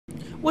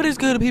What is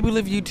good, people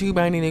of YouTube?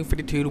 I'm Nanook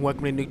 52 and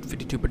welcome to Nanook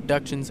 52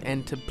 Productions.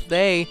 And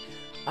today,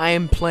 I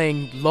am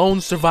playing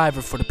Lone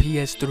Survivor for the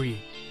PS3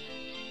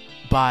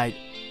 by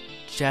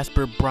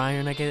Jasper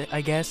Bryan, I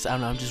guess. I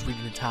don't know. I'm just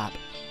reading the top.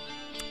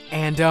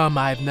 And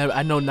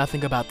I know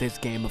nothing about this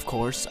game, of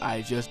course.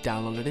 I just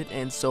downloaded it,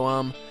 and so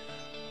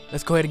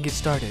let's go ahead and get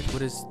started.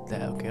 What is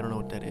that? Okay, I don't know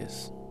what that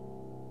is.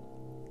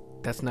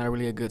 That's not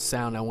really a good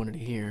sound I wanted to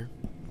hear,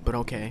 but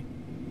okay.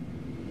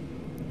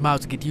 Might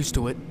have to get used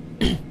to it.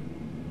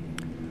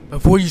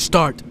 Before you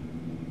start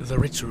the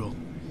ritual,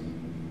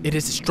 it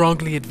is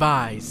strongly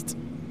advised.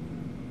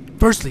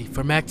 Firstly,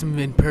 for maximum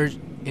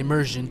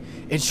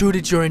immersion, ensure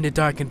that you're in a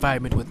dark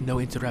environment with no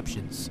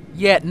interruptions.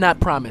 Yet, not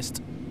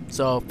promised.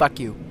 So,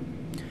 fuck you.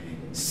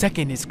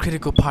 Second is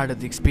critical part of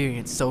the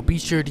experience, so be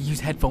sure to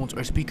use headphones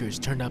or speakers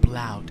turned up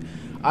loud.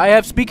 I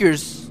have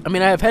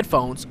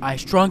headphones. I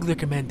strongly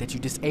recommend that you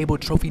disable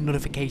trophy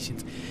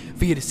notifications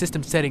via the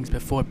system settings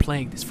before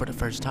playing this for the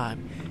first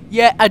time.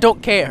 Yeah, I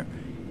don't care.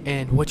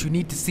 And what you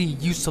need to see,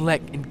 use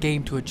select in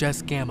game to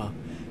adjust gamma.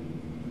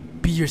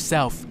 Be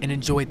yourself and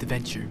enjoy the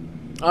venture.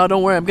 Oh,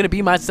 don't worry, I'm gonna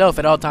be myself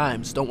at all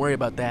times. Don't worry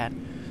about that.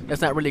 That's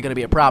not really gonna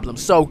be a problem.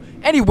 So,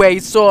 anyway,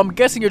 I'm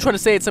guessing you're trying to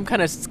say it's some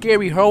kind of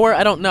scary horror?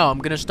 I don't know. I'm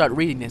gonna start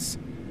reading this.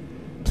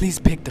 Please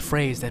pick the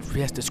phrase that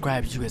best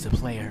describes you as a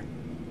player.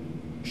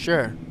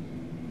 Sure.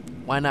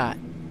 Why not?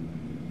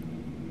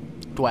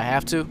 Do I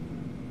have to?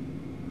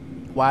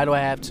 Why do I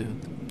have to?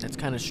 That's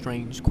kind of a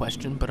strange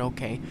question, but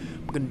okay.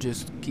 I'm gonna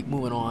just keep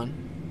moving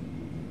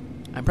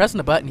on. I'm pressing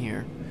the button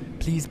here.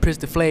 Please press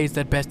the phrase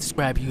that best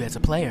describes you as a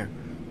player.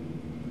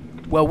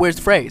 Well, where's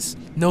the phrase?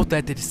 Note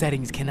that the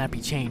settings cannot be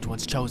changed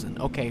once chosen.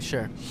 Okay,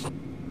 sure.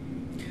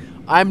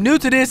 I'm new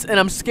to this and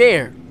I'm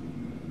scared.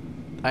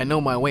 I know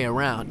my way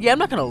around. Yeah, I'm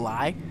not gonna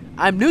lie.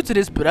 I'm new to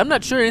this, but I'm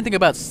not sure anything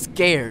about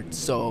scared,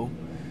 so...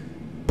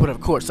 But of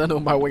course, I know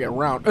my way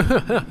around.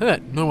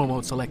 Normal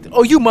mode selected.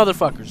 Oh, you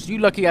motherfuckers. You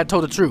lucky I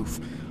told the truth.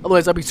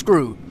 Otherwise, I'll be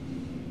screwed.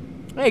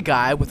 Hey,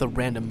 guy with a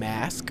random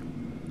mask.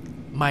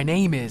 My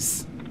name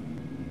is...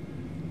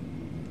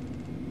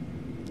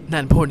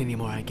 Not important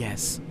anymore, I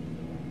guess.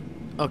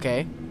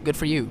 Okay, good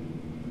for you.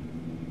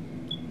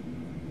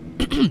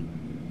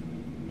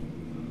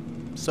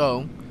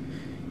 So,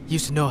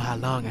 used to know how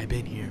long I've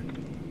been here.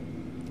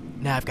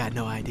 Now I've got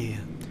no idea.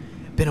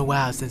 Been a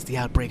while since the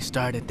outbreak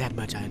started, that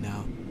much I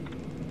know.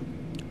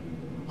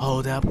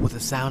 Hold up with the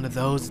sound of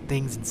those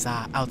things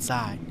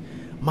outside.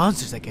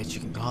 Monsters, I guess you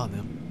can call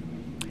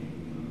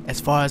them. As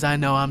far as I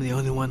know, I'm the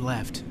only one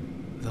left.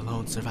 The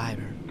lone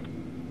survivor.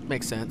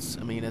 Makes sense.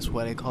 I mean, that's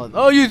what they call it.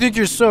 Oh, you think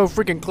you're so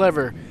freaking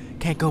clever.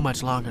 Can't go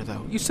much longer,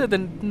 though. You said the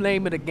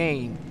name of the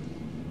game.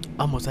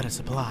 Almost out of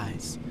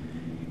supplies.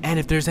 And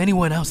if there's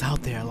anyone else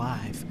out there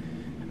alive,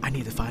 I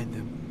need to find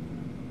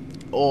them.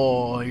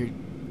 Or,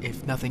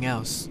 if nothing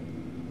else,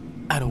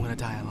 I don't want to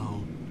die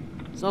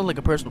alone. Sounds like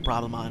a personal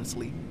problem,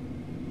 honestly.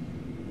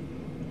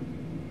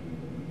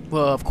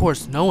 Well, of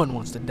course, no one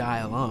wants to die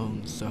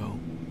alone, so,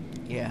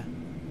 yeah.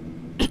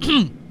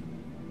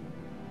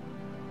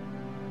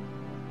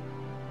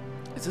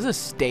 Is this a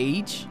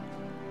stage?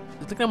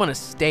 It's like I'm on a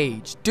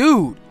stage.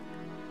 Dude!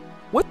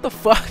 What the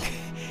fuck?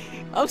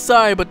 I'm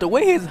sorry, but the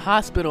way his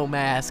hospital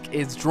mask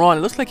is drawn,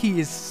 it looks like he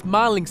is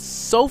smiling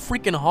so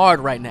freaking hard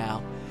right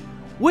now.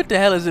 What the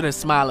hell is it a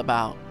smile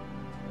about?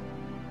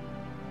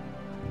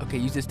 Okay,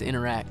 use this to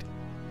interact.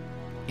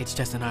 It's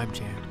just an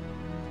armchair.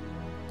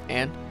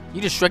 And? You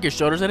just shrug your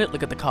shoulders at it?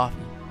 Look at the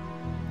coffee.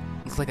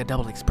 Looks like a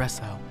double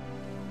espresso.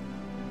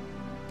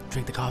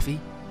 Drink the coffee?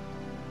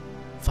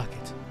 Fuck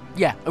it.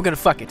 Yeah, I'm gonna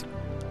fuck it.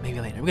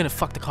 Maybe later. I'm gonna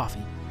fuck the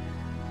coffee.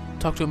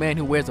 Talk to a man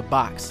who wears a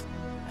box.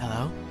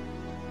 Hello?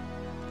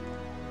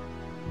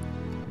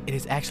 It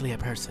is actually a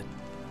person.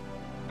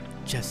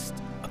 Just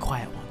a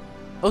quiet one.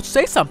 Oh,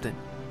 say something.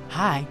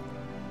 Hi.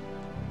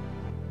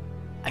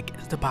 I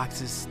guess the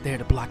box is there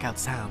to block out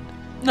sound.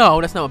 No,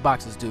 that's not what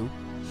boxes do.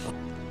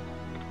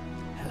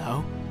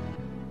 Hello?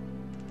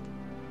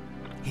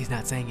 He's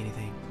not saying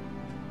anything.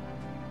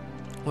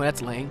 Well,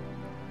 that's lame.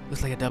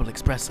 Looks like a double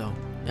espresso.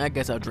 I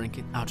guess I'll drink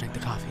it. I'll drink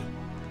the coffee.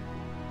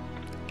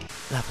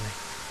 Lovely.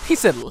 He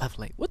said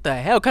lovely. What the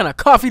hell kind of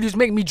coffee does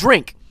make me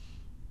drink?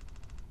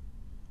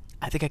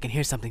 I think I can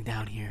hear something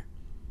down here.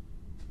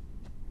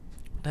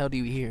 What the hell do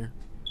you hear?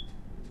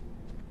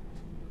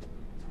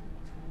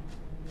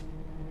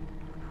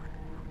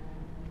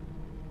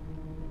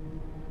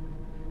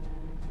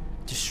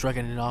 Just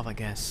shrugging it off, I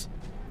guess.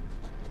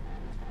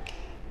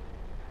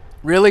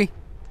 Really?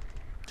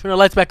 Turn the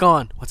lights back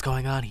on. What's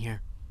going on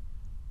here?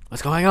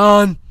 What's going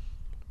on?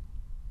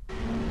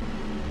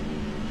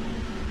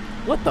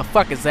 What the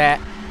fuck is that?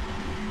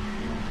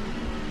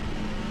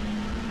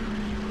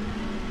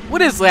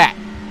 What is that?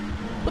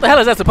 What the hell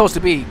is that supposed to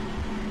be?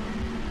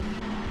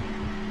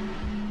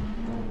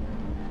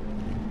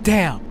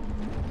 Damn.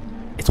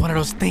 It's one of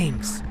those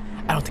things.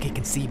 I don't think it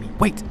can see me.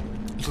 Wait.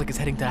 Looks like it's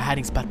heading to a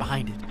hiding spot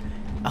behind it.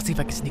 I'll see if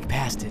I can sneak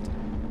past it.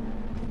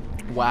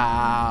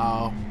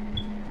 Wow.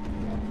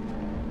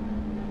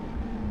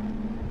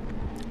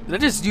 Did I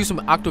just use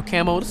some octo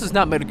camo? This is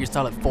not Metal Gear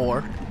Solid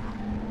 4.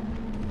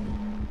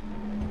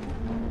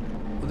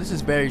 This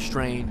is very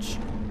strange.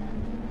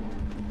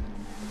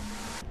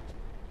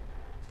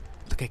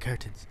 Look at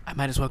curtains. I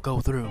might as well go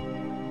through.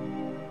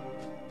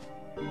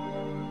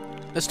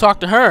 Let's talk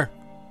to her.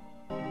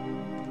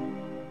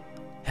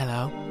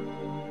 Hello?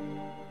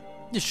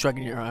 Just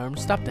shrugging your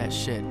arms. Stop that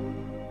shit.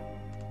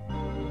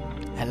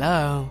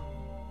 Hello?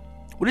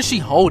 What is she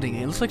holding?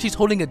 It looks like she's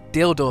holding a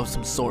dildo of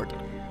some sort.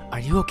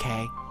 Are you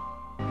okay?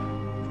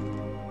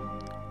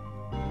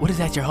 What is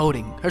that you're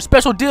holding? Her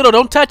special dildo.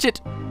 Don't touch it.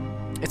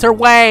 It's her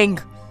wang.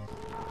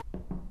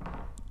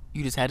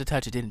 You just had to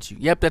touch it, didn't you?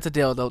 Yep, that's a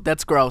dildo.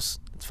 That's gross.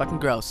 It's fucking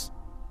gross.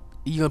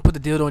 You gonna put the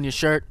dildo on your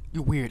shirt?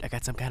 You're weird. I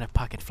got some kind of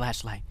pocket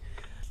flashlight.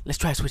 Let's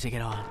try switching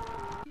it on.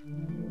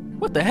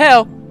 What the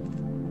hell?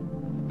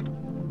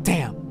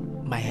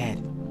 Damn, my head.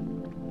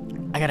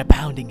 I got a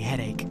pounding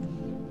headache.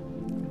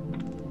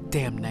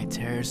 Damn night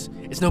terrors.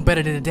 It's no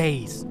better than a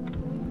daze.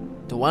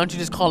 So why don't you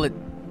just call it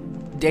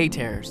day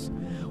terrors?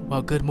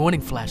 Well, good morning,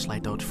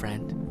 flashlight, old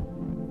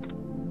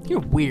friend. You're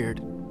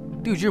weird.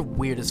 Dude, you're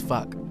weird as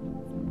fuck.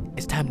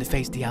 It's time to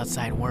face the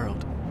outside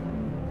world.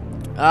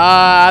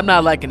 I'm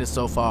not liking this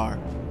so far.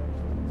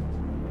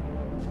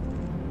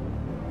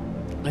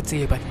 Let's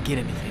see if I can get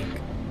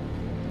anything.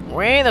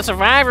 We, the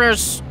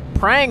survivors,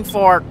 praying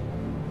for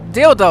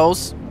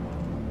dildos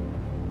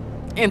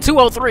in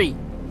 203.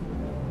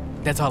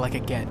 That's all I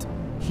could get.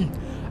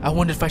 I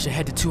wonder if I should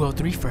head to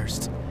 203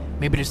 first.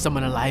 Maybe there's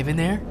someone alive in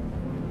there?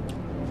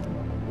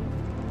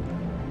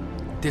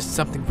 There's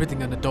something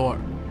written on the door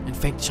in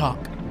fake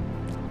chalk.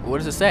 What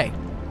does it say?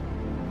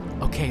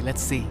 Okay,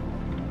 let's see.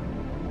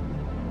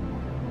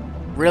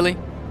 Really?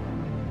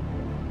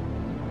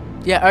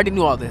 Yeah, I already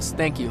knew all this.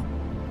 Thank you.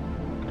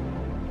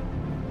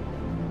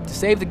 To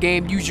save the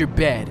game, use your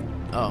bed.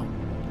 Oh.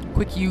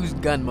 Quick use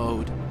gun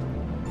mode.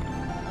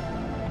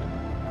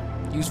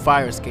 Use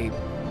fire escape.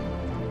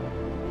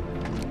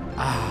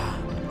 Ah.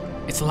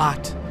 It's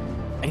locked.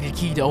 I need a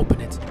key to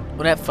open it.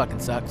 Well, that fucking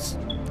sucks.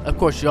 Of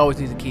course, you always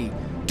need a key.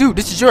 Dude,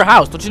 this is your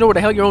house. Don't you know where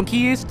the hell your own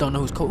key is? Don't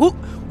know whose coat. What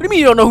do you mean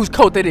you don't know whose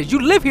coat that is? You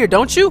live here,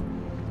 don't you?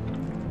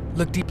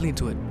 Look deeply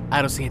into it.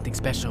 I don't see anything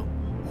special.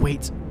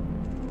 Wait.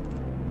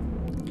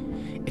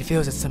 It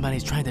feels as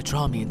somebody's trying to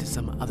draw me into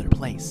some other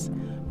place,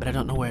 but I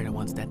don't know where it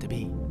wants that to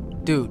be.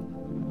 Dude,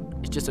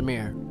 it's just a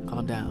mirror.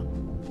 Calm down.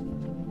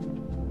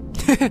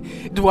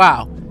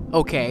 Wow.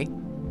 Okay.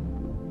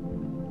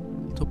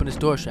 Let's open this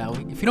door, shall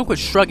we? If you don't quit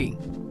shrugging.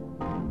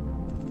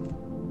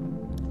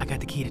 I got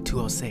the key to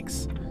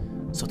 206.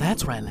 So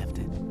that's where I left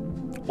it.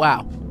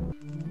 Wow.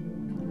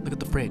 Look at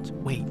the fridge.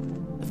 Wait,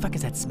 the fuck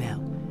is that smell?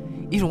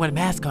 Even with a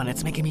mask on,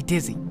 it's making me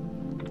dizzy.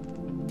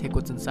 Take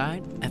what's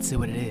inside. Let's see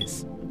what it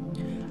is.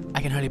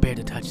 I can hardly bear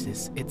to touch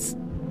this. It's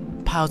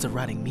piles of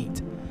rotting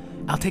meat.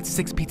 I'll take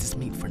 6 pieces of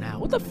meat for now.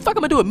 What the fuck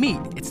am I doing with meat?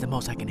 It's the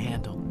most I can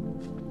handle.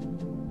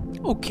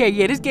 Okay,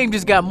 yeah, this game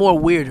just got more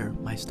weirder.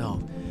 My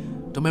stove.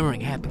 Don't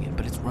remember happening it,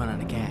 but it's run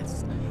out of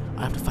gas.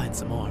 I'll have to find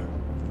some more.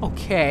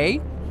 Okay.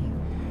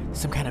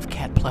 Some kind of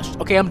cat plush.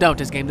 Okay, I'm done with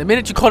this game. The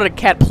minute you call it a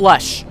cat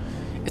plush,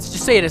 it's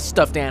just saying it's a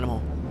stuffed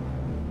animal.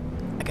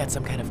 I got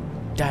some kind of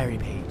diary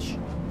page.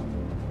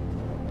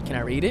 Can I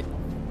read it?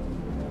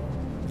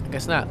 I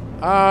guess not.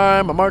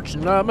 I'm a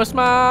marching up my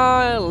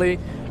smiley.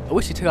 I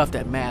wish you took off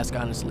that mask,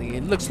 honestly.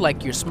 It looks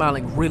like you're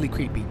smiling really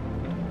creepy.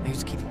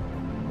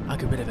 I'll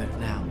get rid of it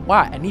now.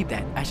 Why? I need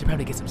that. I should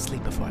probably get some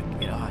sleep before I can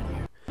get on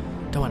here.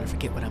 Don't want to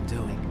forget what I'm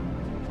doing.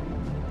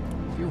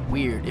 You're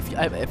weird. If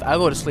I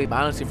go to sleep,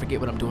 I honestly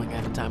forget what I'm doing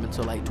half the time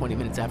until like 20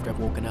 minutes after I've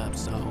woken up.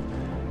 So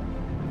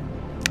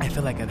I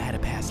feel like I've had a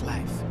past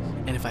life,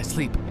 and if I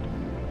sleep,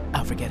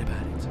 I'll forget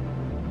about it.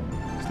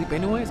 Sleep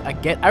anyways? I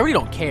really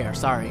don't care.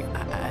 Sorry.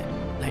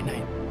 Night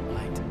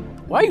light.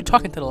 Why are you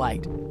talking to the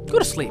light? Go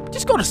to sleep.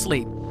 Just go to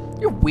sleep.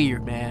 You're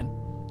weird, man.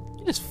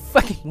 You're just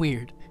fucking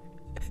weird.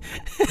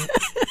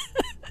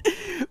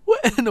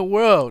 What in the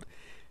world?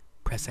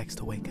 Press X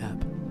to wake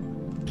up.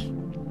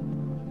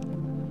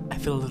 I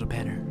feel a little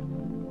better.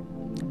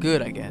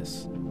 Good, I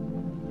guess.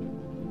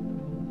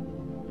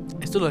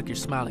 I still look like you're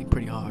smiling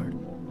pretty hard.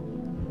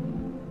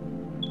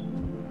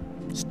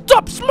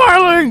 Stop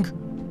smiling!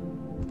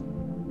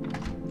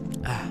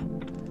 Ah,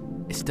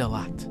 it's still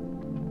locked.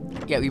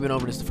 Yeah, we've been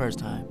over this the first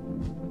time.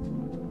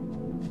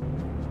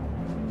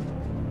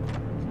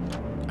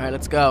 Alright,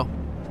 let's go.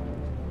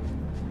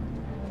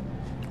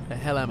 Where the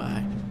hell am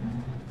I?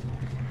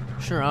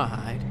 Sure, I'll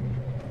hide.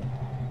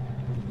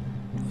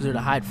 Who's there to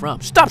hide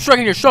from? Stop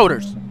shrugging your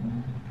shoulders!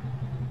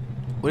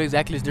 What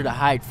exactly is there to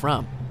hide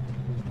from?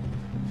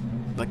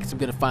 I guess I'm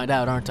gonna find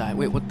out, aren't I?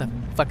 Wait, what the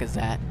fuck is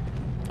that?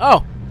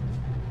 Oh!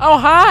 Oh,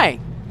 hi!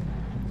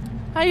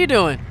 How you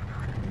doing?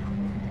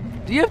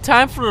 Do you have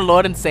time for the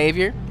Lord and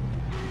Savior?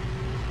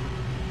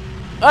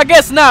 I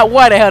guess not.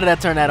 Why the hell did I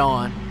turn that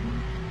on?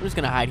 I'm just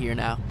gonna hide here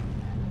now.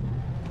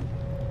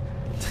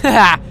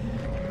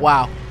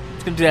 Wow. I'm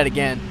just gonna do that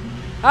again.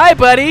 Hi,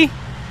 buddy!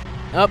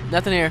 Oh,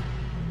 nothing here.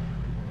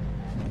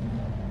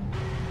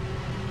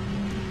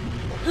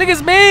 Look,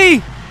 it's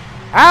me!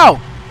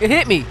 Ow! It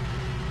hit me.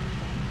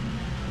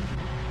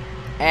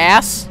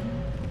 Ass.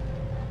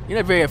 You're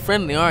not very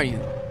friendly, are you?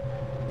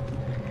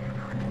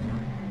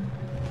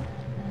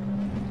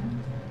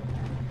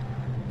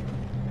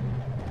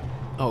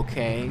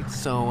 Okay,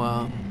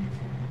 so,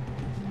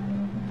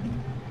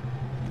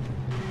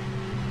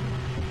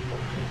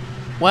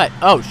 what?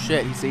 Oh,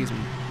 shit, he sees me.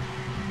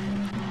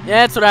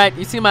 Yeah, that's right.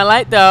 You see my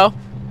light, though?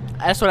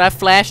 That's what I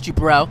flashed you,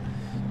 bro.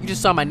 You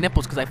just saw my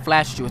nipples because I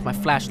flashed you with my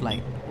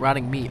flashlight.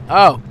 Rotting meat.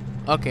 Oh,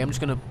 okay, I'm just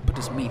gonna put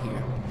this meat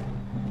here.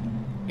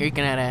 Here you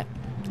can have that.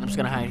 I'm just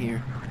gonna hide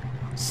here.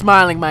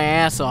 Smiling my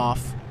ass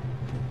off.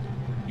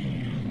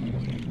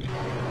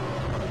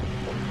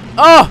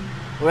 Oh!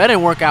 Well, that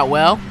didn't work out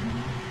well.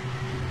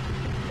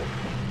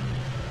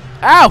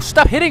 Ow!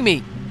 Stop hitting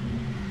me!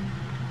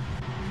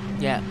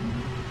 Yeah.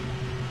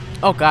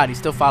 Oh god, he's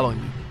still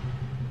following me.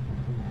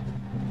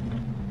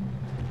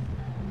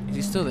 Is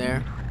he still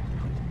there?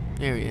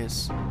 There he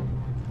is.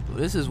 Well,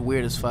 this is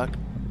weird as fuck.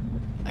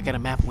 I got a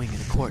map wing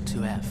and a core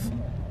 2F.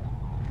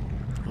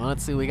 Well,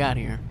 let's see what we got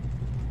here.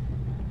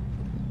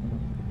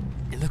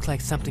 It looked like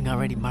something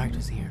already marked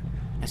was here.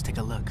 Let's take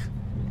a look.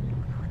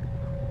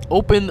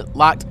 Open,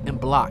 locked, and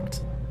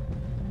blocked.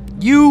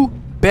 You,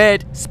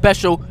 bed,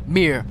 special,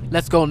 mirror.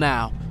 Let's go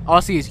now. All I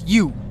see is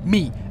you,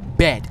 me,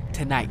 bed,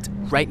 tonight,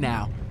 right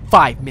now.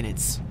 5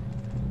 minutes.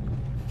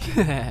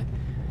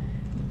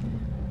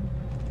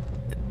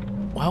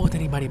 Why would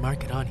anybody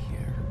mark it on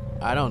here?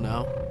 I don't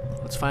know.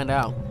 Let's find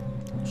out.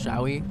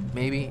 Shall we?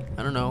 Maybe?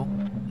 I don't know.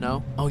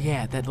 No? Oh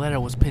yeah, that letter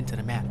was pinned to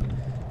the map.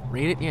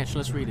 Read it? Yeah, sure,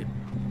 let's read it.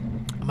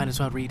 I might as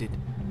well read it.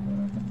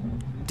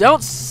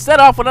 Don't set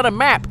off without a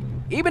map!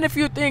 Even if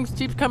you things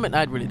keep coming,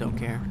 I really don't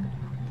care.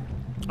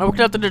 I worked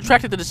out the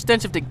detractor to the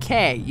stench of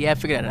decay. Yeah, I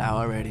figured that out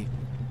already.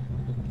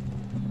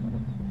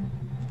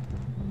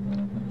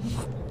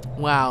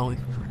 Wow.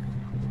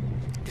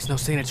 There's no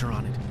signature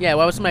on it. Yeah,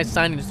 why was somebody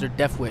signing this their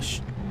death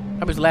wish?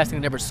 Probably was the last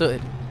thing they ever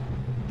said.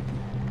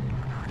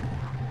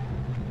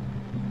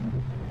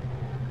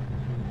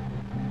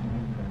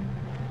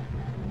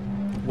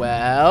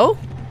 Well?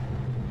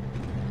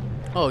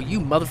 Oh, you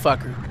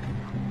motherfucker.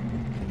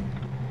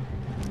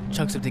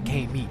 Chunks of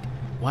decaying meat.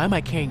 Why am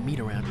I carrying meat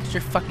around? Because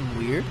you're fucking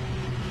weird.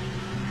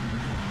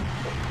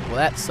 Well,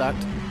 that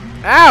sucked.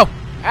 Ow!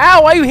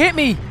 Ow! Why you hit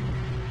me?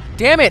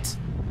 Damn it!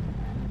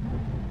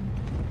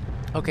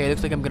 Okay,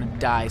 looks like I'm gonna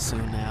die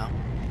soon now.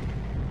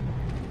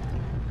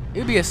 It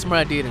would be a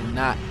smart idea to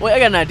not. Wait, I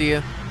got an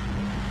idea.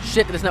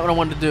 Shit, that's not what I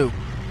wanted to do.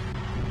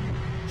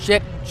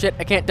 Shit, shit,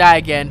 I can't die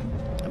again.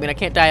 I mean, I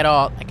can't die at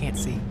all. I can't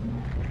see.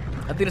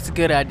 I think that's a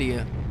good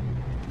idea.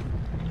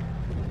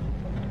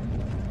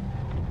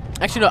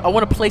 Actually, no, I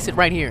want to place it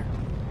right here.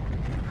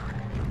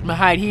 I'm gonna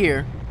hide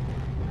here.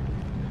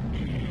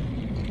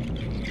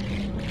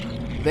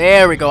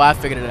 There we go, I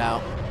figured it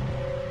out.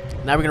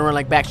 Now we're gonna run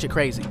like batshit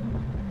crazy.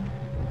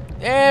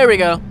 There we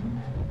go.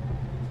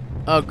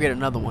 Oh, great,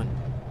 another one.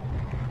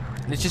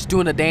 And it's just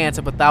doing a dance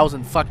of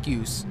 1,000 fuck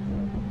yous.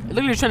 It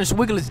literally trying to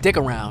wiggle its dick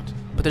around,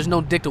 but there's no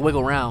dick to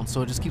wiggle around,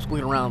 so it just keeps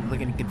wiggling around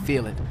like it can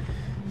feel it.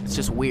 It's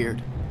just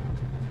weird.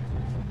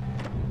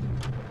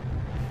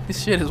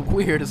 This shit is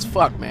weird as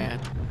fuck,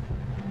 man.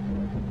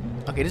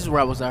 Okay, this is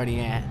where I was already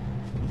at.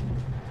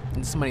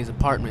 In somebody's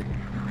apartment.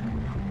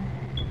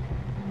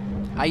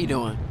 How you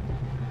doing?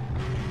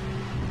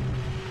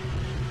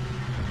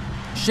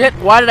 Shit,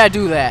 why did I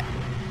do that?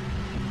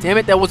 Damn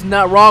it, that was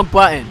not wrong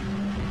button.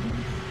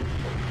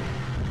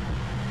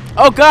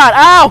 Oh god,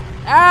 ow!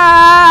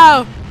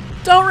 Ow!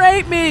 Don't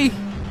rape me!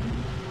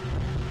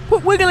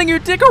 Quit wiggling your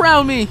dick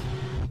around me!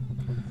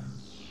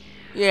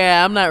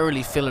 Yeah, I'm not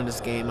really feeling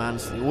this game,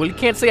 honestly. Well, you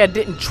can't say I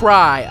didn't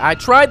try. I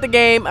tried the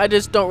game, I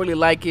just don't really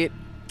like it.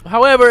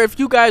 However, if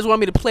you guys want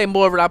me to play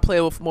more of it, I'll play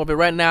more of it.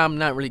 Right now, I'm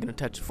not really going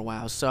to touch it for a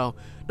while. So,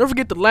 don't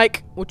forget to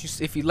like what you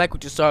if you like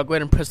what you saw, go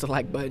ahead and press the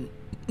like button.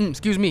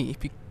 Excuse me.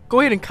 If you go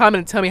ahead and comment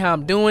and tell me how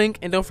I'm doing.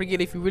 And don't forget,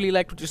 if you really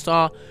liked what you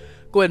saw,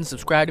 go ahead and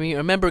subscribe to me.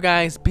 Remember,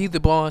 guys, be the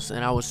boss,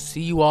 and I will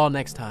see you all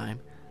next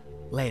time.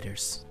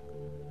 Laters.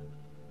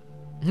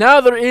 Now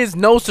there is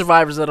no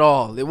survivors at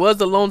all. It was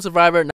the lone survivor.